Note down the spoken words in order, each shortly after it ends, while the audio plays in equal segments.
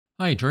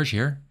Hi, George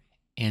here,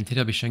 and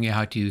today I'll be showing you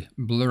how to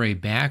blur a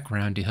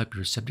background to help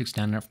your subject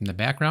stand out from the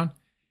background,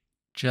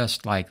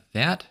 just like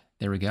that.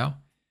 There we go.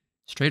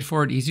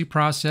 Straightforward, easy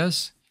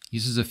process.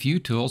 Uses a few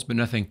tools, but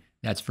nothing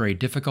that's very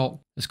difficult.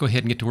 Let's go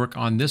ahead and get to work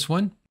on this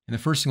one. And the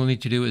first thing we'll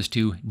need to do is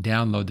to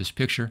download this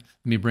picture.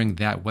 Let me bring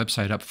that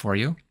website up for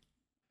you.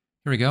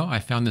 Here we go. I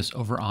found this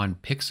over on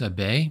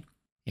Pixabay,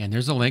 and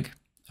there's a link.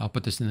 I'll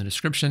put this in the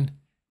description.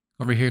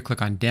 Over here,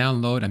 click on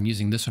download. I'm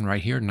using this one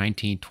right here,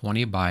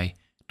 1920 by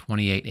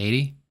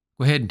 2880.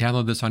 Go ahead and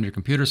download this on your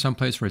computer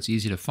someplace where it's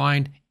easy to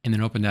find, and then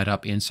open that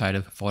up inside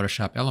of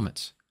Photoshop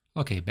Elements.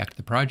 Okay, back to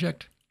the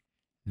project.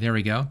 There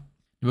we go.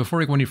 Now, before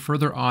we go any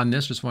further on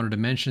this, just wanted to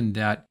mention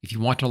that if you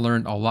want to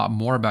learn a lot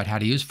more about how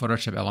to use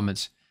Photoshop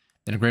Elements,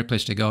 then a great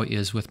place to go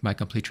is with my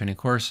complete training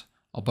course.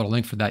 I'll put a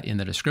link for that in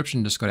the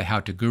description. Just go to How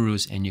to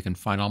Gurus, and you can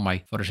find all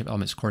my Photoshop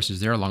Elements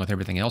courses there, along with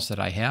everything else that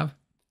I have.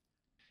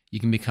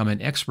 You can become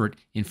an expert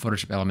in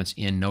Photoshop Elements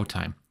in no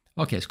time.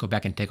 Okay, let's go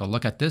back and take a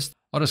look at this.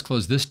 I'll just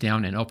close this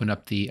down and open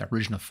up the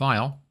original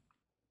file.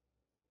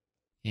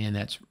 And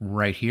that's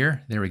right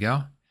here. There we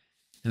go.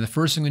 And the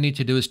first thing we need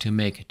to do is to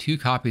make 2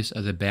 copies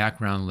of the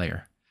background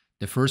layer.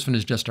 The first one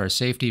is just our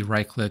safety.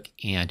 Right-click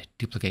and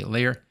duplicate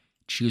layer.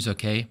 Choose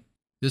OK.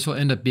 This will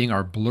end up being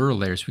our blur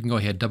layer. So we can go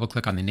ahead,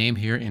 double-click on the name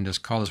here, and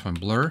just call this one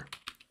blur.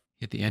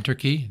 Hit the Enter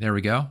key. There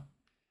we go.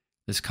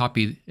 Let's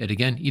copy it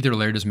again. Either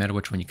layer, doesn't matter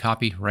which one you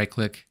copy.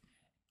 Right-click,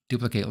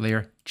 duplicate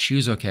layer,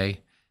 choose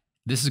OK.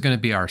 This is going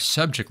to be our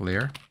subject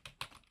layer.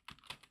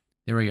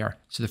 There we are.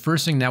 So the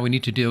first thing now we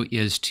need to do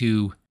is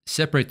to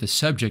separate the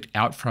subject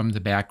out from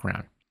the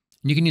background.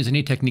 And you can use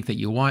any technique that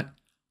you want.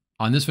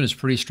 On this one, it's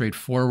pretty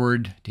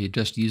straightforward to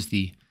just use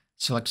the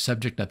select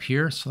subject up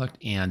here, select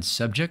and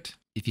subject.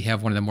 If you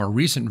have one of the more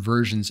recent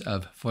versions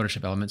of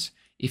Photoshop Elements.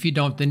 If you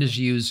don't, then just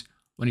use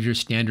one of your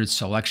standard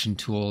selection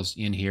tools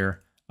in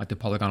here, like the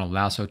polygonal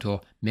lasso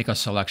tool. Make a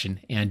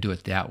selection and do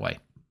it that way.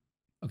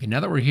 Okay,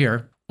 now that we're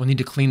here, we'll need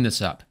to clean this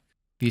up.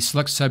 The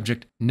select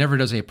subject never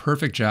does a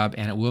perfect job,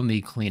 and it will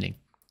need cleaning.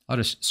 I'll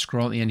just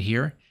scroll in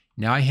here.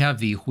 Now I have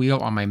the wheel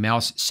on my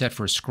mouse set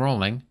for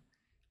scrolling.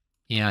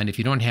 And if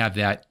you don't have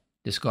that,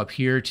 just go up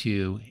here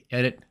to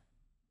Edit,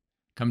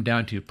 come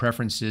down to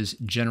Preferences,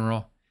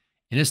 General,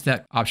 and it's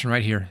that option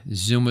right here,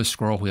 Zoom with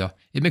Scroll Wheel.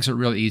 It makes it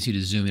real easy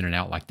to zoom in and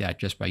out like that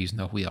just by using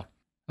the wheel.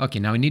 Okay,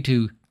 now we need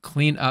to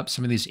clean up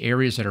some of these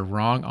areas that are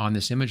wrong on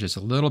this image. There's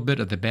a little bit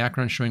of the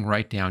background showing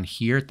right down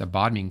here at the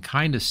bottom. You can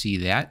kind of see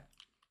that.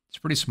 It's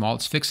pretty small.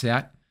 Let's fix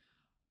that.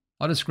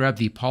 I'll just grab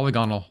the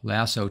polygonal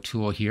lasso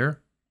tool here.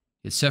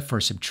 It's set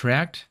for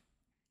subtract.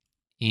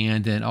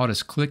 And then I'll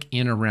just click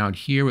in around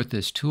here with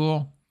this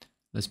tool.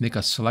 Let's make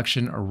a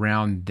selection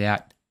around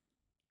that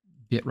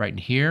bit right in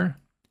here.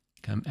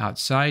 Come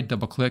outside,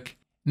 double click,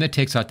 and that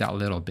takes out that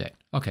little bit.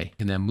 Okay,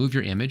 and then move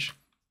your image.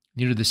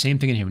 You do the same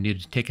thing in here. We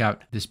need to take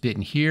out this bit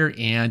in here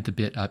and the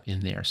bit up in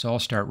there. So I'll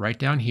start right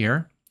down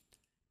here.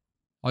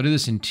 I'll do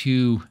this in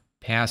 2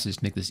 passes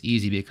to make this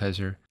easy because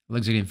they're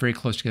legs are getting very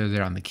close together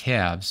there on the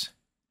calves.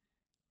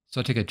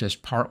 So I'll take it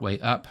just part way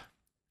up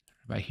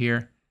right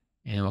here,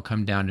 and we'll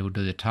come down to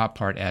do the top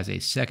part as a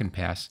second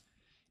pass.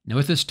 Now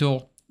with this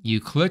tool, you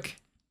click,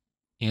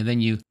 and then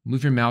you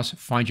move your mouse,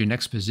 find your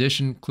next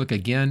position, click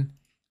again,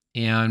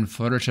 and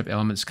Photoshop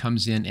Elements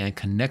comes in and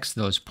connects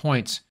those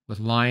points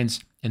with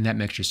lines, and that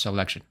makes your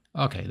selection.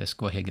 Okay, let's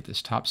go ahead and get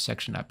this top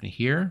section up in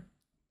here.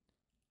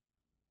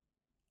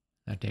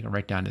 I'll take it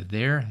right down to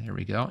there. There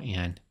we go,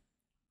 and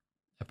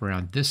up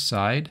around this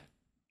side.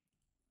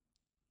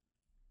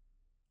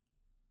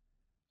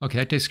 Okay,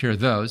 that takes care of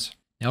those.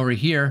 Now over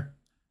here,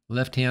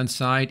 left-hand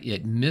side,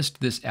 it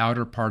missed this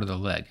outer part of the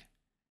leg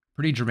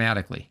pretty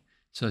dramatically.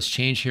 So let's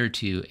change here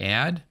to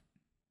Add.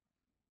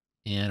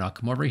 And I'll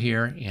come over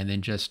here and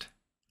then just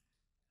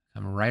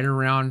come right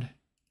around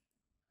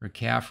her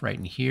calf right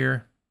in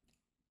here.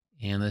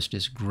 And let's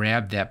just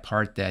grab that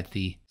part that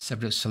the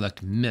subject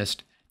select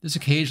missed. This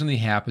occasionally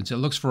happens. It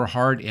looks for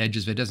hard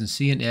edges. If it doesn't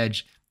see an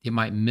edge, it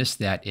might miss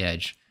that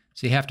edge.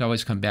 So you have to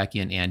always come back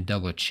in and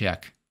double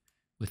check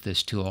with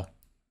this tool.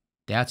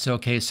 That's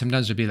okay.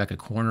 Sometimes there'll be like a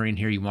corner in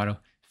here you want to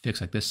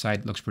fix, like this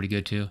side looks pretty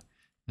good too.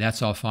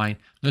 That's all fine.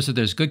 Notice that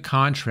there's good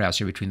contrast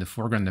here between the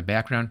foreground and the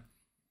background.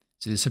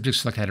 So the subject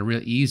select had a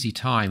real easy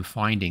time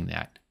finding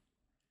that.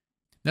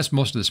 That's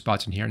most of the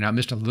spots in here. Now I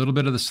missed a little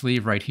bit of the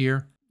sleeve right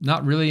here.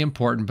 Not really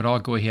important, but I'll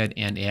go ahead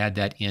and add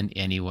that in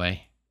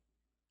anyway.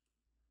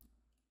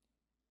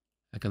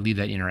 I can leave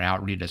that in or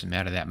out. Really doesn't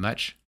matter that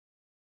much.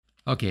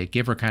 Okay, it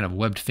gave her kind of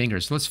webbed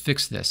fingers. Let's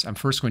fix this. I'm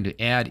first going to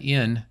add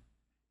in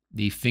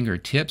the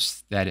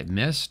fingertips that it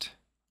missed.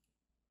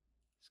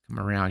 Let's come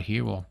around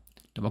here. We'll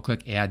double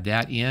click, add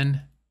that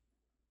in.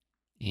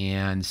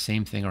 And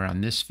same thing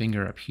around this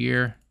finger up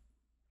here.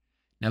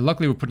 Now,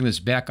 luckily, we're putting this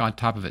back on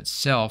top of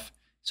itself.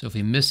 So if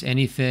we miss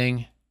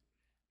anything,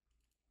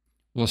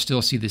 we'll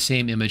still see the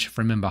same image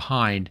from in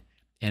behind,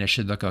 and it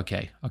should look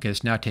okay. Okay,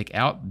 let's now take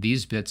out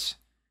these bits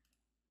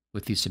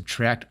with the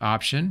subtract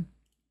option.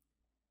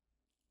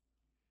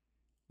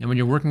 And when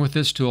you're working with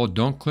this tool,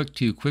 don't click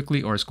too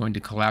quickly or it's going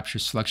to collapse your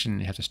selection and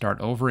you have to start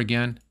over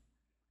again.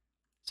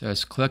 So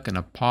it's click and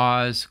a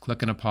pause,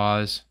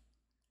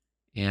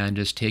 and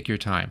just take your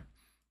time.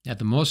 Now,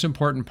 the most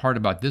important part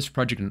about this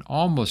project and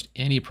almost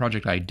any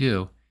project I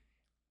do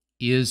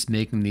is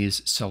making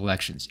these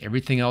selections.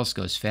 Everything else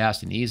goes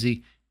fast and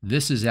easy.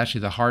 This is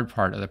actually the hard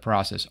part of the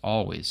process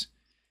always.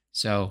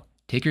 So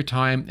take your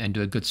time and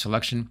do a good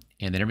selection,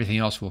 and then everything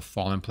else will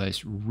fall in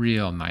place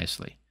real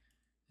nicely.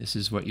 This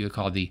is what you would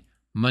call the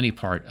money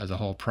part of the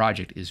whole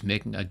project, is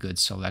making a good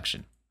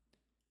selection.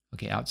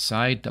 Okay,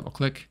 outside, double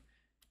click.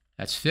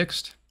 That's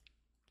fixed.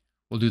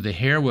 We'll do the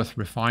hair with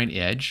refine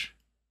edge,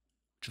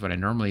 which is what I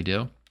normally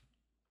do.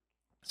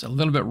 It's a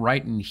little bit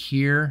right in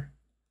here.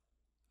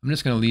 I'm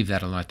just going to leave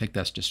that alone. I think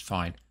that's just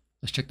fine.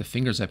 Let's check the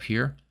fingers up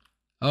here.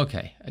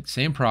 Okay,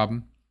 same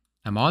problem.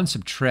 I'm on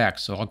subtract,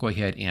 so I'll go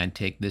ahead and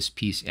take this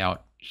piece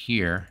out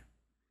here.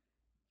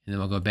 And then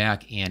we'll go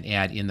back and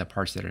add in the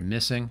parts that are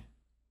missing.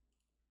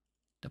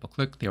 Double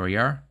click, there we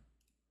are.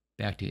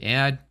 Back to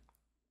add,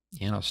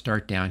 and I'll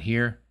start down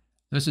here.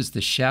 This is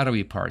the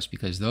shadowy parts,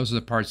 because those are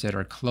the parts that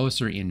are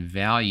closer in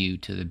value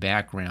to the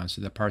background,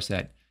 so the parts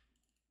that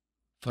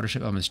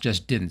Photoshop Elements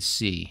just didn't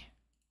see.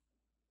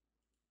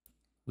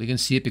 We can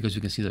see it because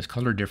we can see those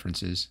color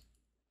differences.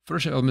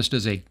 Photoshop Elements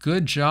does a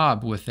good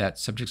job with that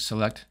subject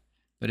select,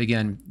 but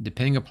again,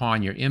 depending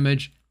upon your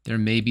image, there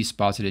may be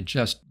spots that it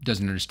just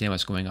doesn't understand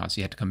what's going on, so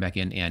you have to come back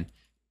in and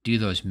do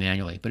those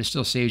manually. But it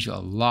still saves you a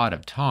lot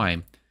of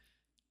time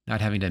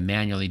not having to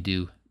manually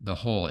do the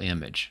whole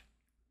image.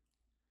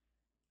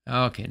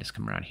 Okay, just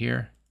come around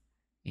here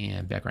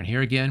and back around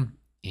here again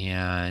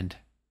and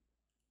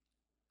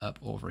up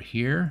over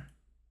here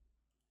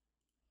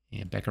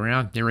and back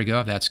around. There we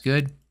go. That's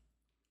good.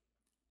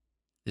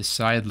 This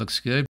side looks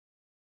good.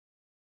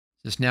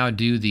 Let's now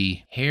do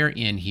the hair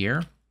in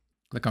here.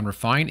 Click on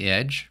Refine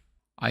Edge.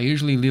 I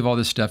usually leave all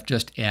this stuff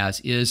just as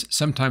is.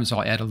 Sometimes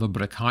I'll add a little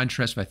bit of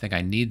contrast if I think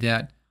I need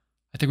that.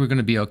 I think we're going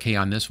to be okay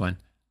on this one.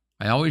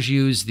 I always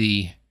use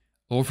the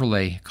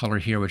overlay color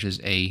here, which is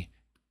a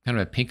kind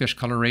of a pinkish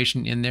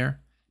coloration in there.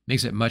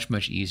 Makes it much,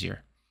 much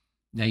easier.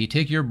 Now you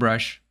take your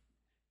brush,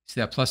 see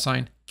that plus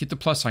sign? Get the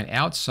plus sign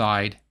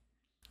outside,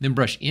 then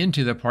brush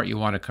into the part you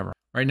want to cover.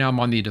 Right now I'm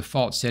on the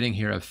default setting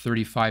here of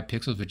 35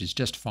 pixels, which is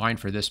just fine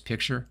for this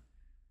picture.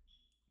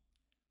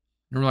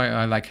 Normally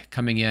I like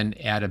coming in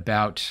at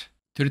about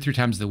 2 to 3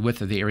 times the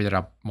width of the area that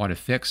I want to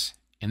fix.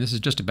 And this is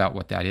just about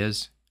what that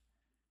is.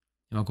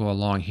 And I'll go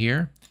along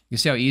here. You can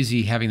see how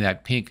easy having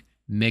that pink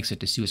makes it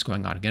to see what's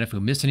going on. Again, if we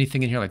miss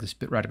anything in here, like this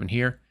bit right up in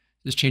here,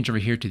 just change over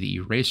here to the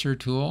eraser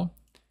tool.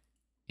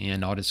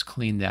 And I'll just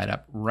clean that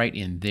up right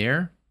in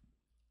there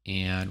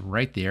and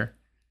right there.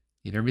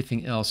 Leave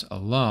everything else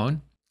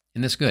alone.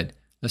 And that's good.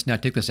 Let's now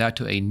take this out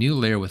to a new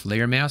layer with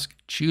layer mask.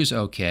 Choose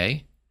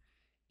OK.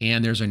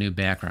 And there's our new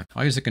background.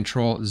 I'll use the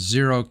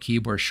Control-0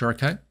 keyboard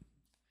shortcut.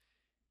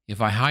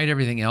 If I hide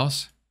everything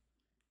else,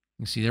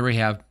 you can see there we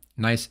have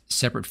a nice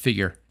separate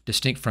figure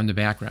distinct from the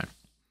background.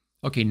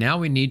 Okay, now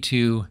we need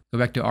to go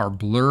back to our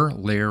blur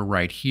layer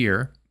right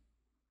here.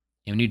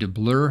 And we need to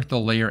blur the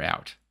layer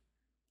out.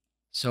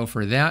 So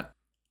for that,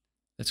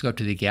 let's go up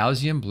to the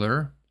Gaussian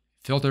blur,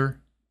 filter,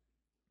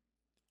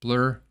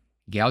 blur,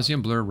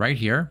 Gaussian blur right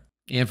here.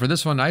 And for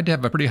this one, I'd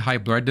have a pretty high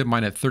blur. I did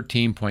mine at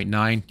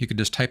 13.9. You could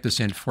just type this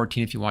in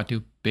 14 if you want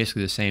to.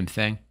 Basically the same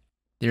thing.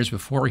 There's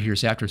before,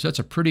 here's after. So that's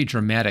a pretty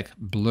dramatic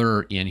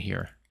blur in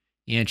here.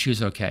 And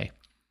choose OK.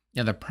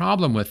 Now the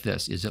problem with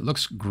this is it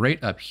looks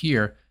great up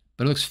here,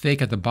 but it looks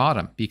fake at the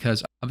bottom,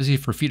 because obviously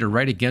if your feet are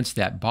right against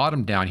that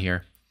bottom down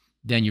here,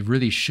 then you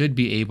really should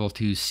be able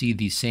to see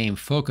the same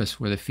focus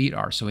where the feet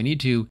are. So we need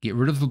to get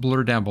rid of the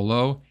blur down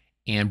below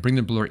and bring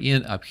the blur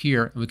in up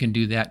here. And we can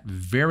do that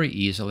very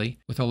easily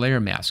with a layer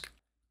mask.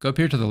 Go up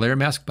here to the layer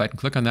mask button,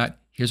 click on that.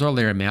 Here's our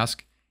layer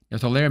mask. Now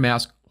with the layer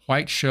mask,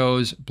 white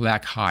shows,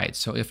 black hides.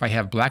 So if I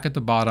have black at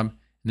the bottom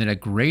and then a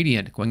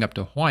gradient going up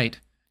to white,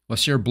 we'll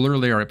see our blur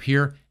layer up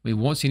here. We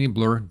won't see any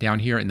blur down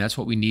here, and that's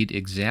what we need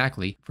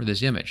exactly for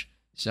this image.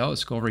 So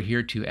let's go over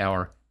here to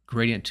our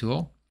gradient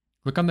tool.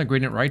 Click on the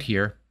gradient right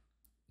here.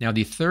 Now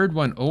the third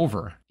one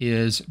over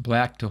is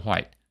black to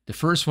white. The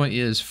first one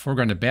is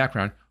foreground to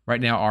background.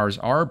 Right now ours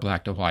are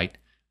black to white,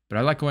 but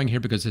I like going here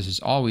because this is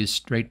always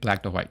straight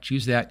black to white.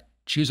 Choose that,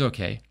 choose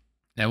OK.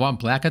 Now I want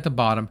black at the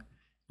bottom,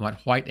 I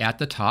want white at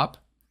the top.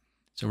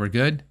 So we're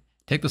good.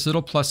 Take this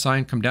little plus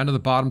sign, come down to the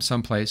bottom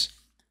someplace,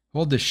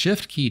 hold the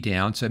Shift key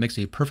down so it makes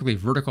a perfectly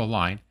vertical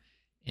line,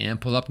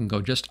 and pull up and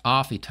go just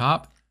off the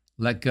top,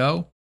 let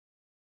go.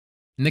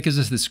 And that gives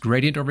us this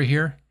gradient over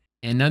here.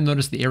 And then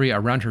notice the area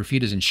around her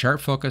feet is in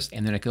sharp focus,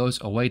 and then it goes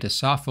away to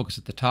soft focus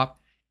at the top,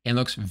 and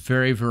looks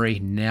very, very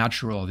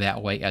natural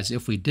that way, as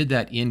if we did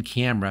that in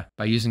camera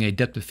by using a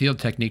depth of field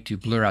technique to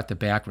blur out the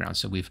background.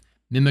 So we've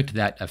mimicked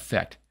that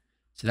effect.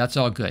 So that's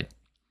all good.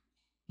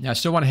 Now I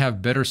still want to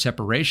have better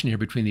separation here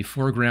between the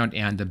foreground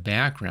and the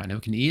background. And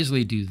we can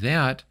easily do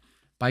that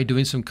by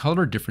doing some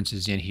color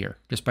differences in here,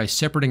 just by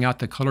separating out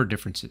the color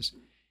differences.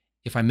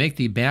 If I make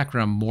the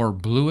background more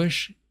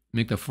bluish,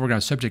 make the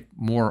foreground subject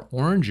more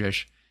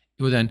orangish,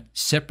 it will then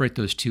separate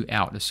those two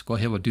out. Let's go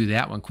ahead, we'll do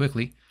that one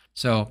quickly.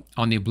 So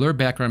on the blur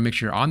background, make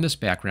sure you're on this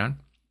background.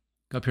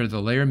 Go up here to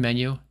the layer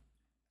menu,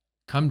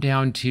 come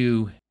down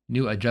to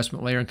new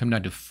adjustment layer and come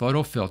down to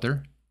photo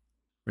filter.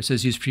 Where it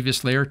says use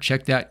previous layer,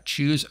 check that,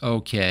 choose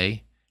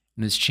OK.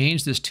 And let's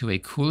change this to a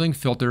cooling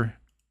filter.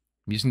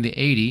 I'm using the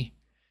 80.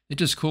 It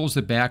just cools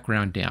the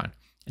background down.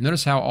 And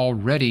notice how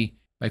already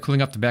by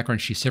cooling up the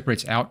background, she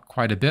separates out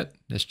quite a bit.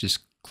 Let's just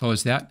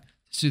close that.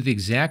 Let's do the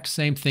exact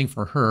same thing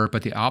for her,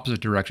 but the opposite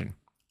direction.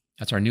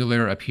 That's our new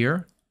layer up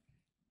here.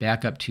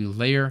 Back up to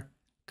layer,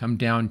 come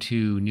down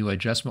to new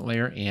adjustment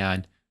layer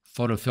and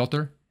photo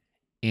filter.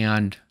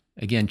 And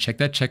again, check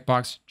that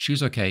checkbox,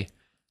 choose OK.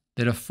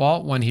 The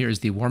default one here is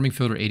the warming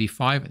filter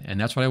 85, and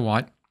that's what I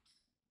want.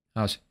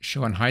 I'll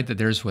show and hide that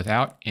there's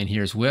without, and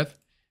here's with.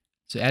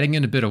 So adding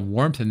in a bit of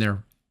warmth in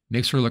there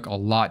makes her look a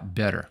lot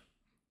better.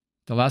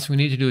 The last thing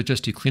we need to do is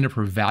just to clean up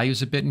her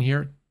values a bit in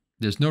here.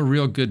 There's no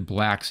real good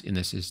blacks in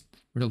this.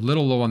 We're a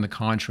little low on the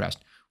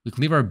contrast. We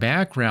can leave our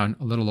background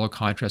a little low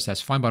contrast.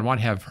 That's fine, but I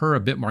want to have her a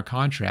bit more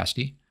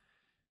contrasty.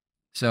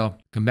 So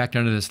come back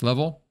down to this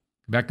level,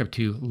 come back up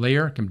to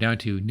layer, come down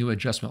to new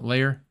adjustment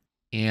layer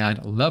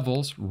and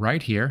levels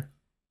right here.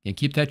 And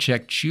keep that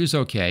checked, choose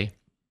OK.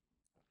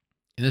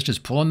 And let's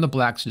just pull in the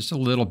blacks just a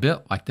little bit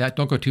like that.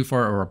 Don't go too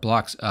far or it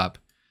blocks up.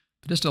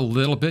 But just a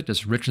little bit,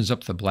 just richens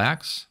up the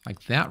blacks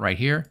like that right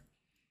here.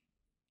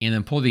 And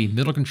then pull the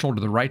middle control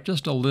to the right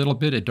just a little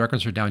bit. It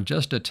darkens her down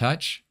just a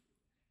touch.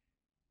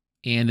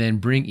 And then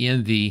bring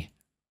in the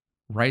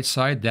right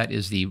side. That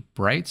is the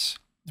brights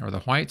or the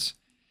whites.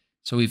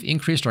 So we've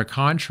increased our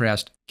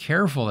contrast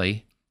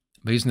carefully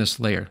by using this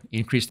layer.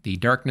 Increased the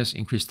darkness,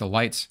 increased the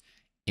lights,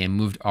 and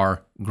moved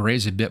our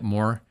grays a bit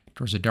more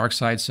towards the dark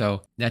side.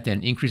 So that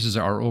then increases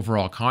our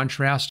overall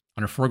contrast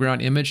on our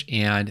foreground image.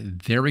 And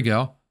there we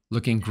go,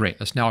 looking great.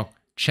 Let's now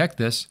check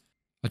this.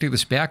 I'll take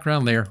this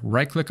background layer,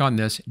 right click on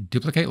this,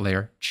 duplicate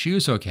layer,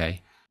 choose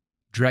OK,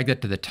 drag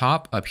that to the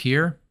top up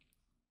here.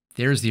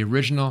 There's the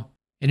original,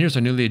 and here's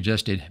our newly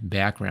adjusted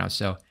background.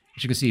 So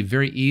as you can see,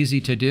 very easy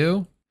to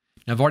do.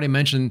 Now, I've already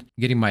mentioned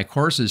getting my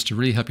courses to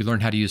really help you learn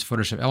how to use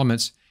Photoshop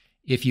Elements.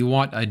 If you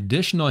want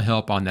additional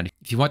help on that,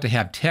 if you want to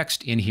have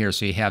text in here,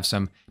 so you have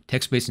some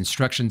text-based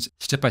instructions,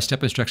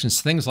 step-by-step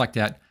instructions, things like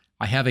that,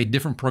 I have a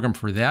different program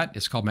for that.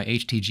 It's called my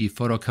HTG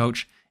Photo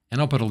Coach, and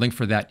I'll put a link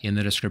for that in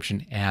the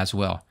description as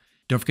well.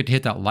 Don't forget to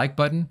hit that like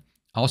button.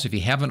 Also, if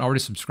you haven't already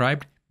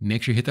subscribed,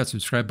 make sure you hit that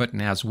subscribe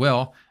button as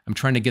well. I'm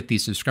trying to get the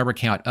subscriber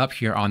count up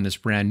here on this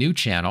brand new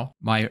channel.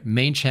 My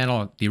main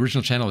channel, the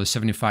original channel, is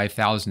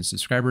 75,000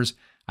 subscribers.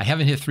 I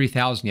haven't hit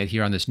 3,000 yet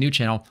here on this new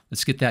channel.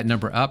 Let's get that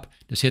number up.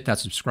 Just hit that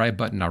subscribe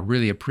button. I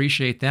really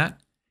appreciate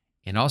that.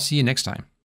 And I'll see you next time.